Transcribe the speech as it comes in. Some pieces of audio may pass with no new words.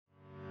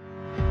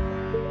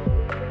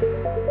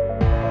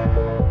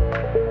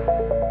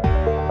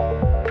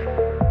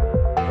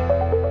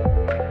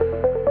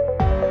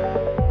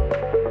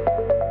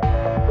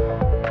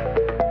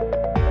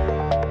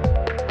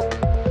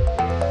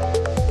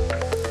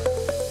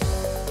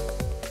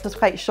was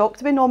quite shocked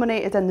to be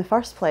nominated in the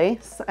first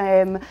place,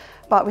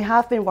 but we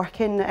have been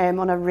working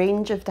on a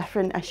range of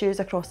different issues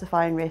across the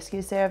fire and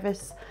rescue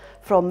service,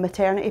 from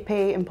maternity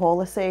pay and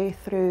policy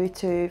through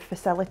to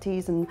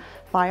facilities and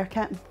fire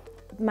kit.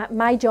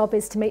 My job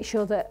is to make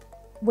sure that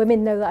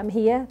women know that I'm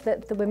here,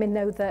 that the women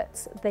know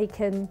that they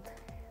can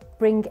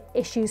bring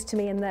issues to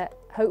me, and that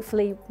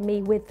hopefully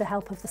me, with the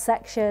help of the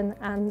section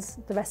and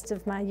the rest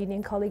of my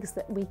union colleagues,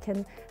 that we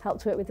can help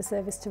to work with the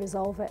service to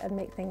resolve it and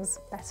make things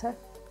better.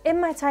 In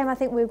my time, I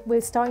think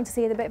we're starting to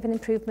see a bit of an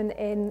improvement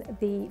in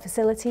the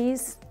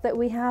facilities that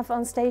we have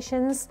on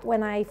stations.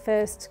 When I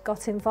first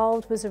got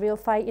involved was a real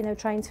fight, you know,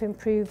 trying to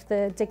improve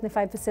the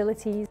dignified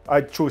facilities.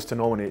 I chose to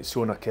nominate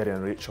Siona, Kerry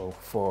and Rachel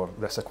for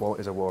this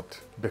Equalities Award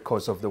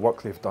because of the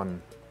work they've done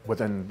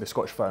within the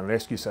Scottish Fire and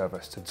Rescue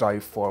Service to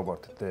drive forward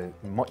the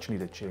much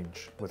needed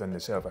change within the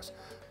service.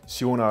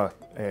 Siona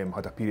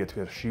had a period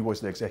where she was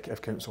the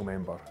Executive Council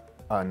member,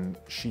 and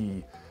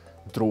she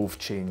drove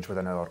change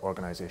within our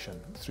organisation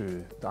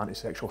through the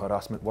Anti-Sexual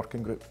Harassment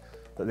Working Group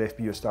that the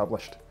FBU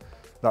established.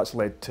 That's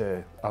led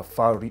to a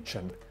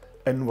far-reaching,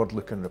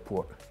 inward-looking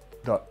report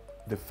that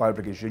the Fire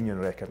Brigades Union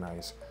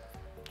recognise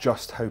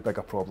just how big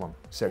a problem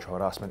sexual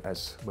harassment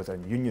is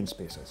within union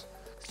spaces.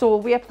 So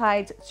we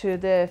applied to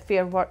the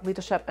Fair Work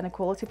Leadership and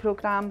Equality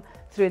Programme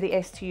through the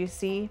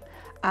STUC,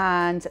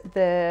 and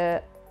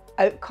the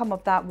outcome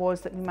of that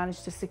was that we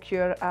managed to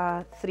secure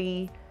a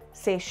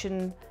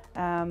 3-session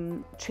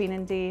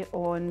training day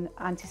on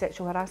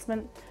anti-sexual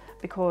harassment,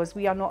 because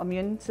we are not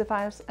immune to the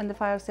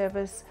fire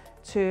service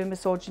to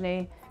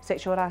misogyny,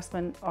 sexual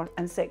harassment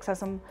and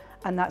sexism,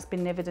 and that's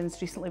been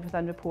evidenced recently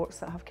within reports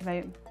that have come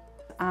out.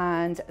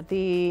 And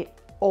they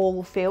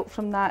all felt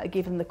from that, it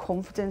gave them the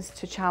confidence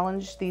to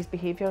challenge these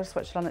behaviours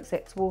which are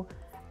unacceptable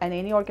in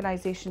any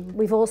organisation.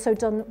 We've also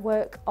done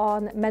work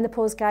on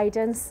menopause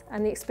guidance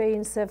and the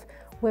experience of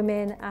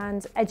women,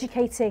 and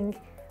educating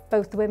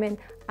both the women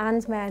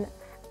and men,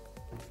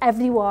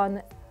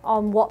 everyone,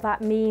 on what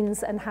that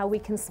means and how we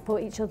can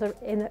support each other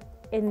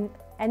in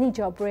any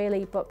job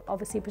really, but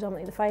obviously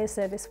predominantly the fire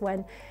service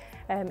when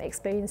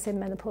experiencing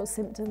menopause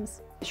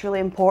symptoms. It's really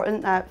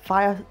important that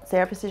fire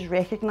services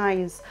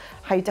recognise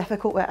how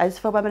difficult it is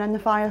for women in the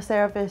fire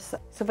service.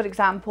 So for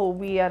example,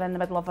 we are in the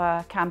middle of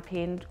a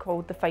campaign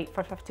called the Fight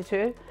for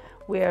 52,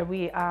 where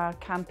we are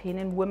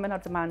campaigning, women are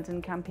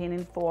demanding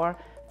campaigning for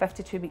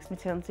 52 weeks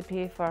maternity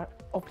pay for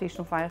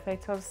operational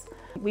firefighters.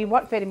 We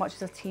work very much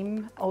as a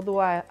team. Although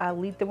I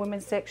lead the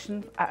women's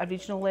section at a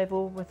regional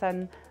level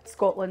within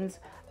Scotland,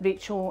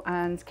 Rachel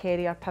and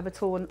Kerry are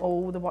pivotal in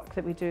all the work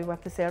that we do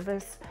with the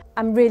service.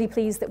 I'm really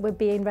pleased that we're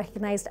being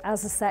recognised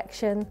as a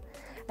section,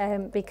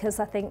 because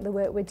I think the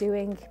work we're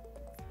doing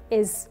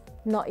is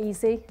not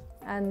easy,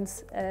 and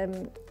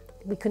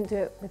we couldn't do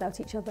it without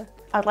each other.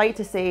 I'd like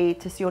to say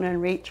to Siona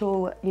and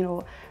Rachel, you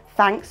know,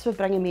 thanks for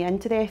bringing me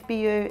into the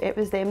FBU. It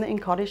was them that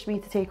encouraged me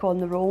to take on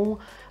the role.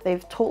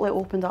 They've totally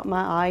opened up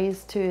my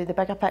eyes to the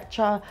bigger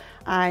picture,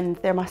 and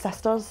they're my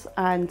sisters,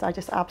 and I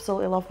just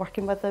absolutely love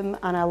working with them,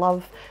 and I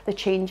love the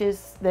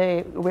changes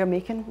that we're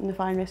making in the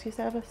fire and rescue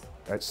service.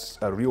 It's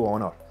a real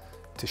honour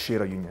to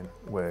share a union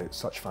with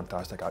such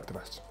fantastic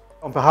activists.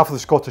 On behalf of the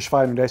Scottish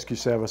Fire and Rescue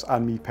Service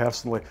and me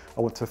personally,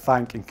 I want to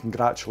thank and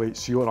congratulate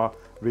Siona,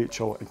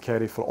 Rachel and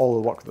Kerry for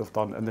all the work they've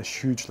done in this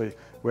hugely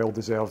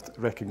well-deserved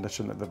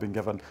recognition that they've been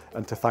given,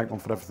 and to thank them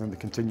for everything they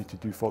continue to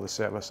do for the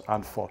service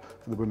and for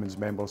the women's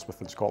members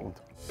within Scotland.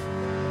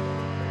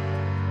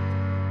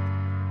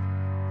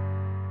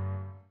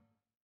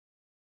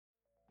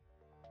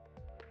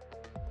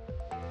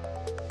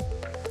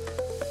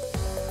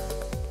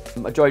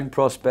 I joined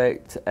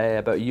Prospect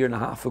about 1.5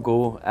 years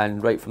ago,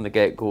 and right from the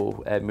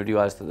get-go we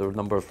realised that the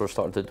numbers were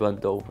starting to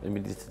dwindle, and we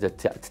needed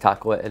to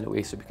tackle it in a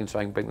way so we can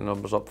try and bring the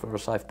numbers up for our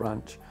Forsyth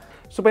branch.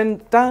 So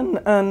when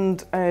Dan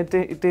and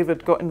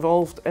David got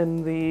involved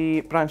in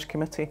the branch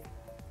committee,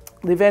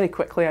 they very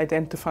quickly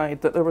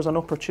identified that there was an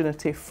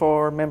opportunity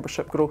for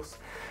membership growth.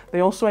 They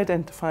also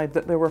identified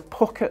that there were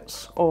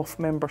pockets of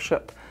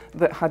membership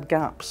that had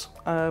gaps,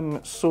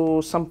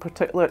 so some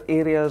particular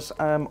areas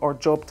or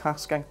job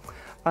tasking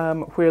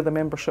where the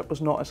membership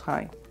was not as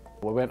high.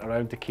 We went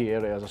around to key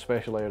areas,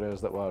 especially areas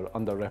that were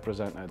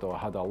underrepresented or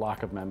had a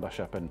lack of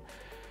membership, and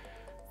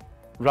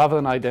rather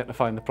than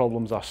identifying the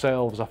problems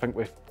ourselves, I think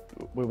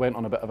we went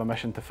on a bit of a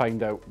mission to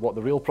find out what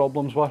the real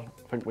problems were.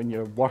 I think when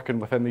you're working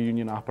within the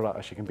union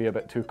apparatus, you can be a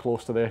bit too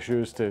close to the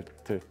issues to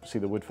see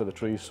the wood for the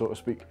trees, so to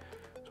speak.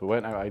 So we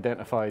went out,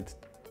 identified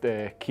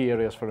the key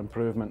areas for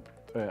improvement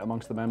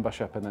amongst the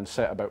membership, and then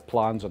set about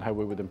plans on how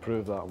we would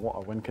improve that and what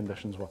our win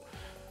conditions were.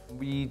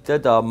 We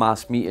did a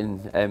mass meeting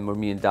where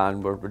me and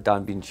Dan were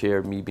Dan being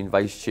chair, me being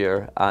vice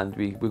chair, and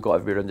we got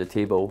everybody around the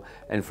table,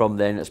 and from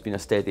then it's been a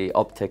steady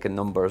uptick in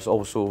numbers.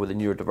 Also with the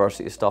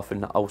neurodiversity stuff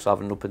and also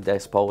having an open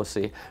desk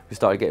policy, we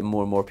started getting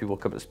more and more people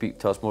coming to speak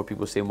to us, more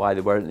people saying why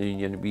they weren't in the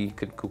union. We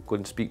could go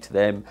and speak to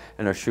them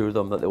and assure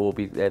them that there will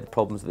be the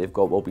problems that they've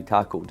got will be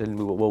tackled, and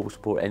we will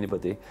support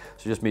anybody.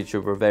 So just made sure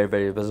we're very,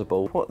 very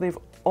visible. What they've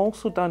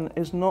also done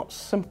is not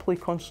simply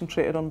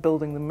concentrated on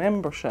building the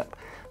membership,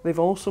 they've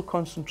also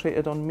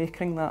concentrated on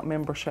making that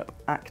membership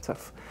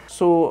active.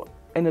 So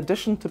in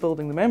addition to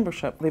building the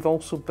membership, they've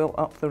also built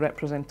up the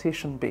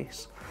representation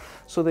base.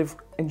 So they've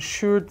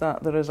ensured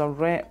that there is a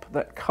rep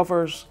that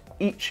covers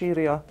each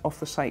area of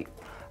the site.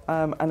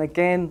 And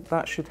again,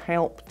 that should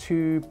help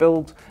to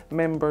build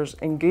members'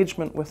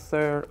 engagement with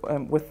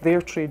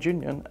their trade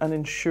union and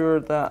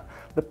ensure that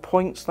the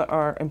points that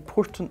are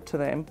important to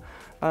them,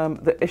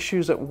 the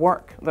issues at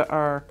work that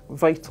are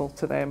vital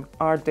to them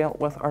are dealt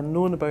with, are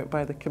known about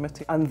by the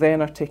committee, and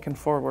then are taken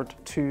forward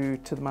to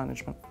the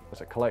management.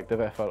 It's a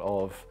collective effort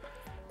of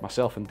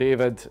myself and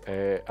David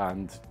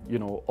and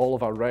all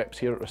of our reps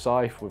here at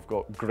Rosyth. We've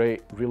got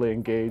great, really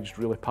engaged,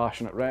 really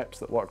passionate reps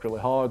that work really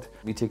hard.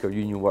 We take our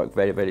union work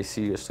very, very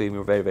seriously, and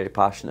we're very, very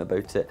passionate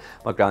about it.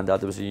 My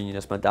granddad was a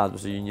unionist, my dad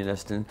was a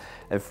unionist, and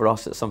for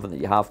us it's something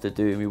that you have to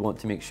do, and we want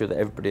to make sure that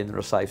everybody in the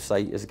Rosyth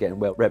site is getting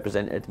well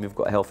represented and we've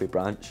got a healthy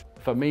branch.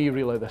 For me,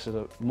 really, this is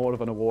more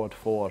of an award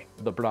for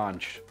the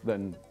branch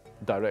than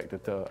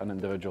directed to an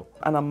individual.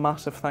 And a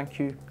massive thank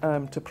you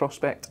to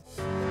Prospect.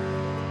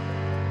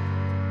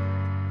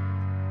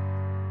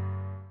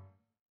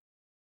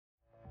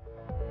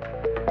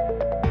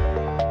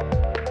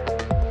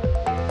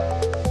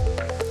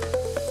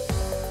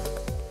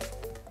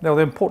 Now,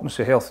 the importance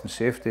of health and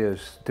safety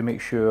is to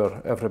make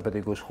sure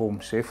everybody goes home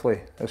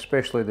safely,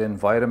 especially the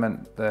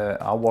environment that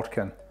I work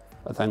in.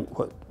 I think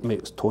what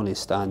makes Tony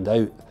stand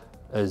out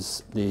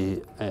is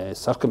the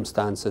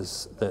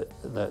circumstances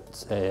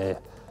that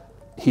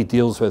he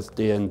deals with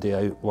day in,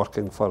 day out,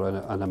 working for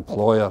an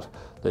employer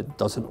that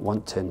doesn't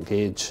want to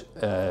engage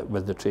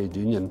with the trade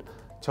union.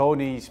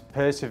 Tony's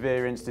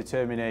perseverance,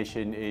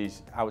 determination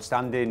is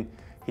outstanding.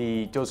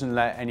 He doesn't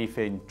let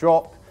anything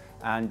drop,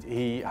 and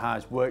he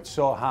has worked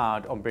so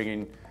hard on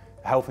bringing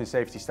health and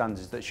safety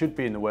standards that should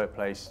be in the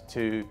workplace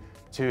to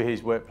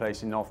his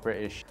workplace in North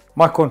British.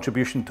 My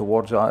contribution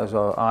towards that is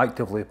I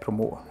actively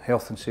promote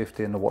health and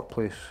safety in the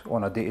workplace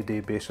on a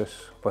day-to-day basis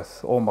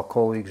with all my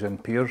colleagues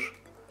and peers.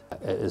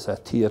 It is a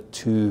Tier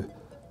 2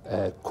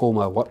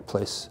 coma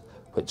workplace,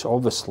 which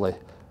obviously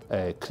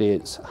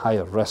creates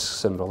higher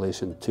risks in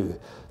relation to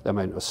the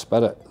amount of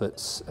spirit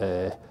that's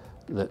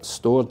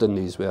stored in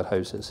these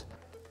warehouses.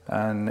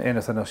 And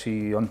anything I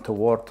see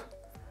untoward,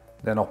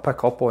 then I'll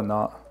pick up on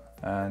that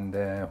and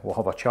we'll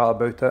have a chat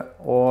about it,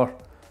 or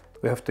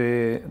we have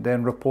to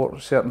then report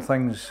certain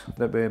things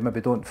that we maybe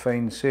don't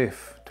find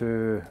safe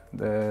to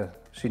the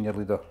senior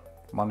leader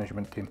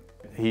management team.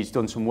 He's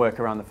done some work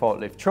around the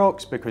forklift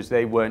trucks because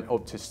they weren't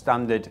up to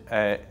standard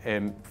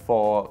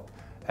for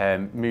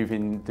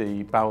moving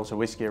the barrels of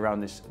whiskey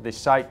around this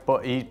site,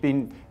 but he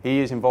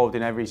is involved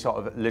in every sort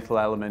of little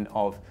element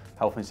of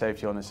health and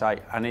safety on the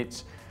site, and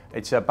it's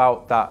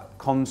about that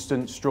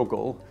constant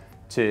struggle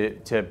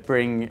to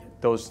bring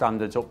those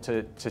standards up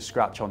to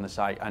scratch on the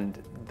site,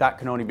 and that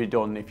can only be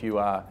done if you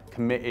are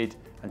committed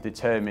and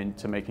determined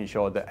to making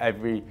sure that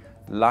every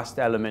last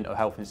element of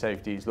health and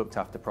safety is looked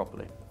after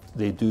properly.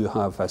 They do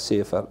have a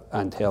safer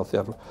and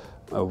healthier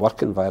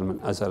work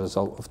environment as a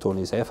result of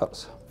Tony's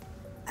efforts.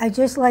 I'd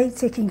just like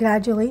to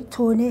congratulate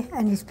Tony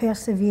and his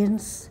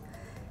perseverance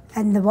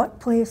in the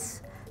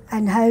workplace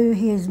and how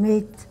he has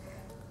made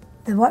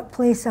the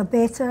workplace a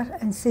better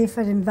and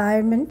safer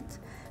environment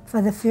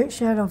for the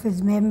future of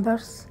his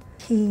members.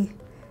 He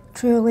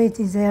truly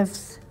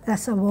deserves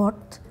this award.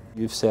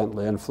 You've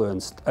certainly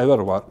influenced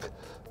our work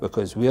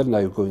because we're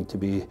now going to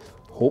be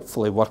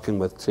hopefully working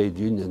with trade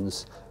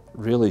unions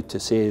really to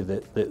say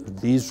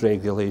that these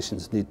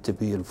regulations need to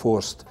be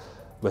enforced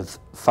with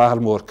far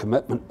more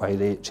commitment by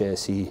the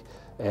HSE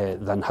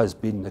than has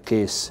been the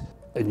case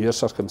in your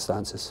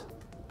circumstances.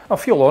 I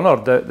feel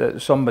honoured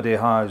that somebody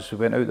has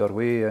went out their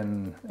way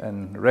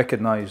and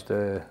recognised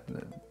the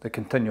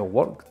continual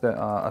work that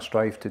I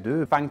strive to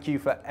do. Thank you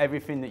for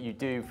everything that you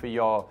do for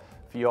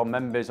your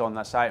members on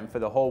that site and for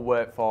the whole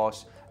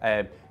workforce.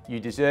 You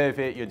deserve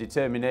it. Your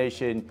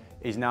determination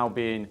is now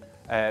being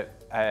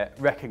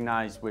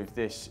recognised with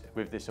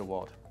this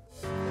award.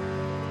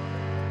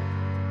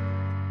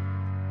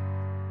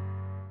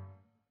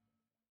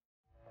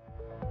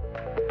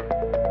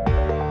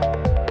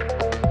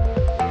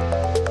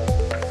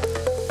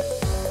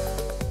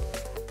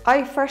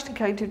 I first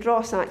encountered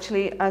Ross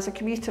actually as a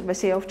commuter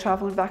myself,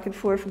 travelling back and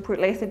forth from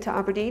Portlethen to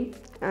Aberdeen.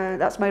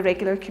 That's my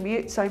regular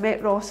commute, so I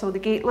met Ross on the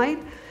gate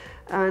line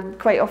and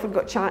quite often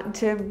got chatting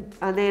to him,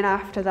 and then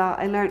after that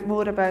I learnt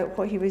more about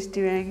what he was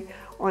doing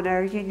on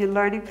our union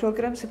learning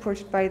programme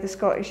supported by the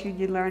Scottish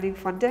Union Learning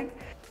Funding.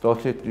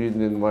 Scottish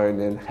Union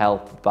Learning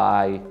helped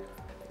by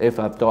if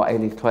I've got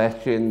any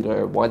questions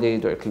or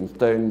worried or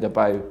concerned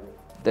about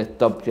the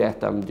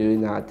subject I'm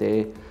doing that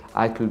day,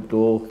 I could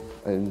go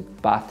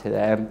and back to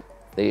them.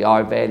 They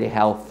are very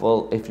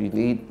helpful. If you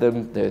need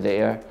them, they're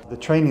there. The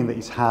training that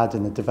he's had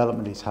and the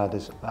development he's had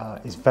is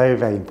very,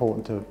 very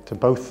important to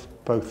both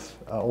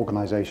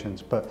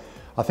organisations. But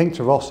I think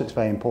to Ross it's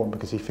very important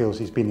because he feels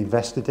he's been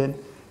invested in,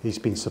 he's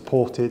been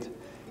supported,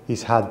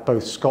 he's had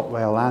both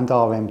ScotRail and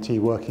RMT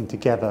working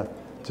together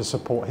to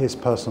support his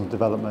personal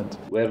development.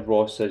 Where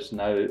Ross is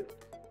now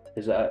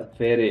is at a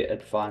very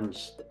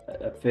advanced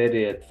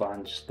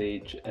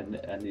stage in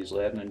his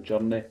learning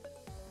journey.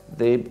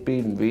 They've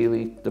been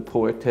really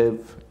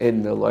supportive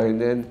in the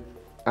learning,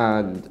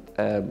 and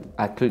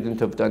I couldn't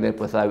have done it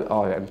without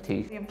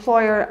RMT. The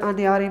employer and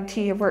the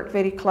RMT have worked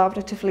very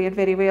collaboratively and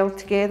very well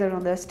together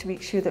on this to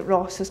make sure that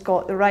Ross has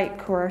got the right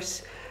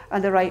course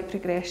and the right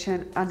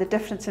progression, and the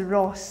difference in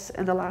Ross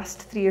in the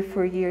last 3 or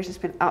 4 years has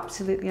been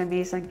absolutely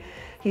amazing.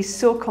 He's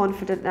so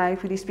confident now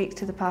when he speaks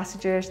to the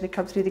passengers and they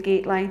come through the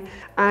gate line.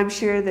 I'm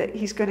sure that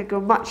he's going to go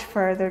much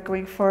further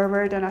going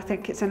forward, and I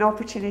think it's an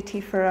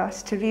opportunity for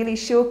us to really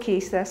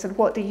showcase this and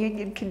what the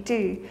union can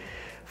do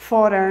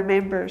for our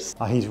members.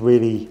 He's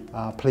really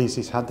pleased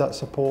he's had that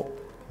support.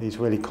 He's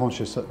really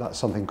conscious that that's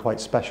something quite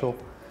special,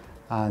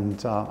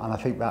 and I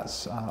think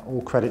that's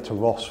all credit to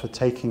Ross for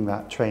taking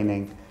that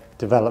training,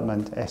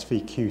 development,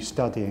 SVQ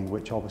studying,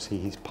 which obviously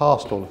he's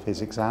passed all of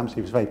his exams.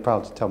 He was very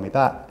proud to tell me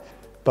that,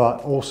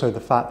 but also the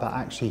fact that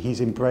actually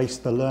he's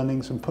embraced the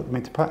learnings and put them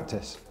into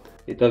practice.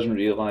 He doesn't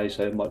realise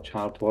how much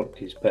hard work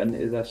he's put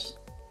into this.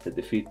 But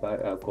the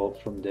feedback I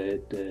got from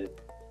the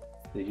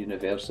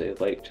university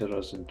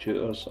lecturers and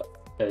tutors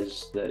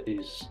is that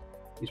he's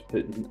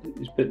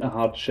putting a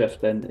hard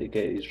shift in to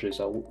get his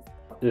result.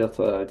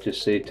 Therefore, I'd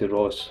just say to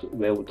Ross,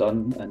 well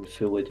done and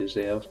fully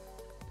deserved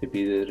to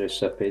be the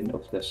recipient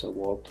of this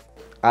award.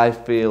 I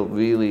feel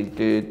really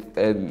good,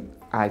 and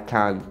I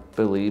can't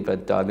believe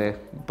I've done it,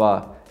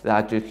 but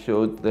that just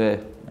showed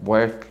the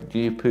work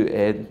you put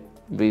in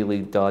really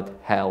did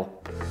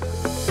help.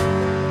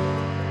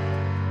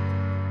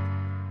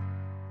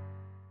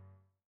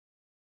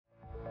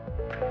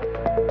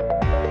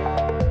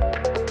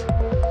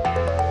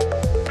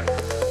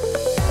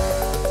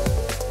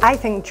 I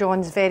think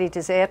John's very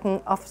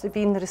deserving of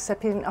being the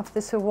recipient of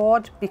this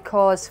award,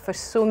 because for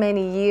so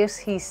many years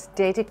he's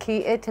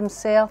dedicated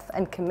himself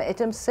and committed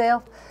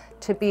himself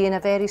to being a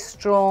very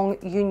strong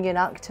union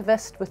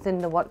activist within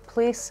the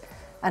workplace,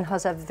 and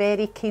has a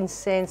very keen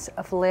sense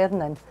of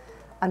learning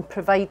and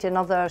providing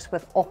others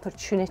with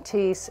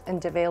opportunities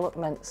and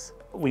developments.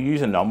 We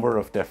use a number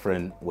of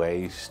different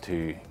ways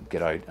to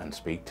get out and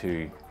speak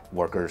to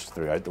workers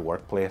throughout the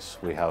workplace.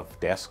 We have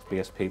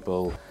desk-based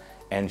people,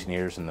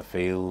 engineers in the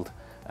field.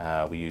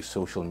 We use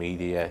social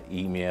media,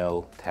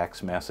 email,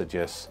 text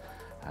messages,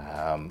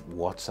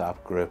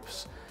 WhatsApp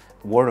groups,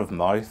 word of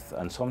mouth,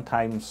 and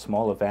sometimes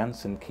small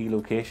events in key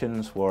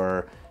locations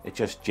where it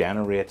just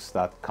generates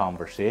that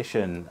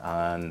conversation,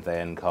 and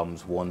then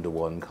comes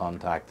one-to-one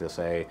contact to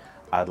say,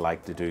 I'd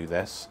like to do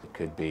this. It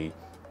could be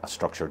a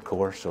structured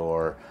course,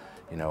 or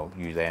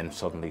you then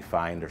suddenly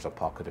find there's a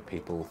pocket of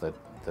people that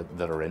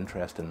are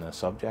interested in the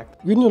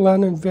subject. Union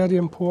learning is very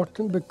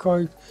important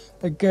because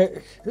it gets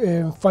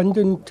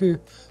funding to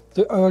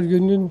our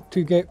union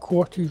to get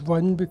courses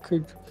run,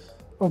 because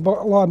a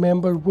lot of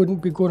members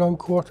wouldn't be going on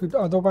courses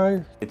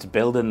otherwise. It's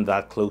building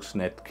that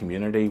close-knit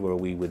community where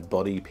we would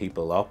buddy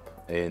people up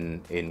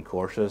in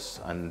courses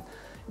and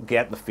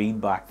get the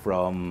feedback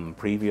from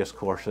previous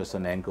courses,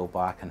 and then go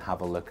back and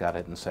have a look at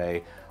it and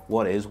say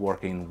what is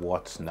working,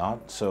 what's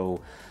not.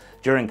 So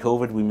during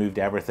COVID, we moved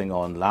everything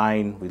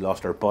online. We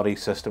lost our buddy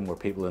system where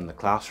people in the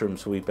classroom,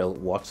 so we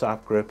built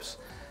WhatsApp groups,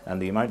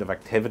 and the amount of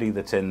activity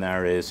that's in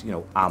there is,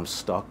 I'm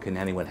stuck, can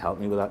anyone help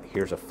me with that?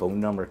 Here's a phone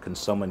number, can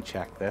someone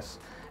check this?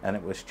 And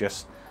it was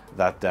just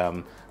that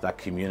that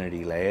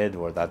community led,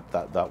 or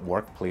that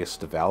workplace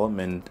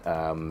development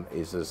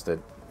is that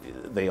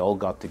they all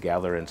got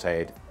together and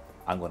said,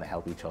 I'm going to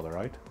help each other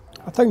out.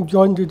 I think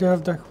John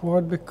deserved this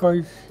award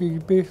because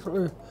he's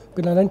basically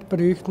been an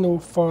inspirational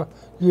for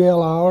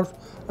ULR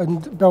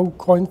and build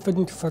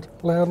confidence for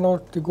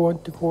learners to go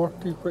into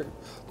courses which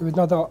they would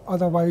not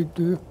otherwise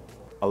do.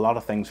 A lot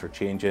of things are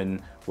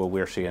changing where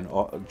we're seeing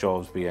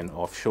jobs being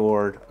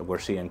offshored, we're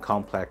seeing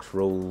complex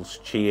roles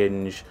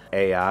change,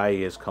 AI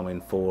is coming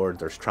forward,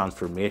 there's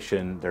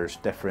transformation, there's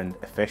different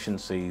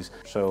efficiencies.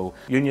 So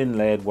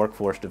union-led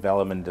workforce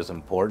development is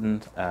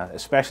important,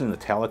 especially in the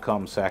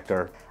telecom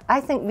sector.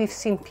 I think we've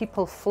seen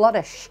people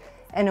flourish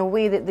in a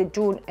way that they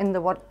don't in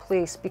the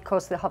workplace,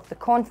 because they have the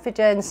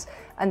confidence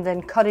and the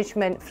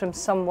encouragement from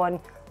someone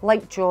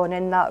like John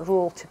in that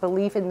role to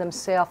believe in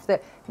themselves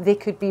that they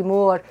could be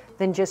more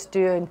than just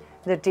doing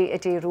their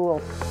day-to-day role.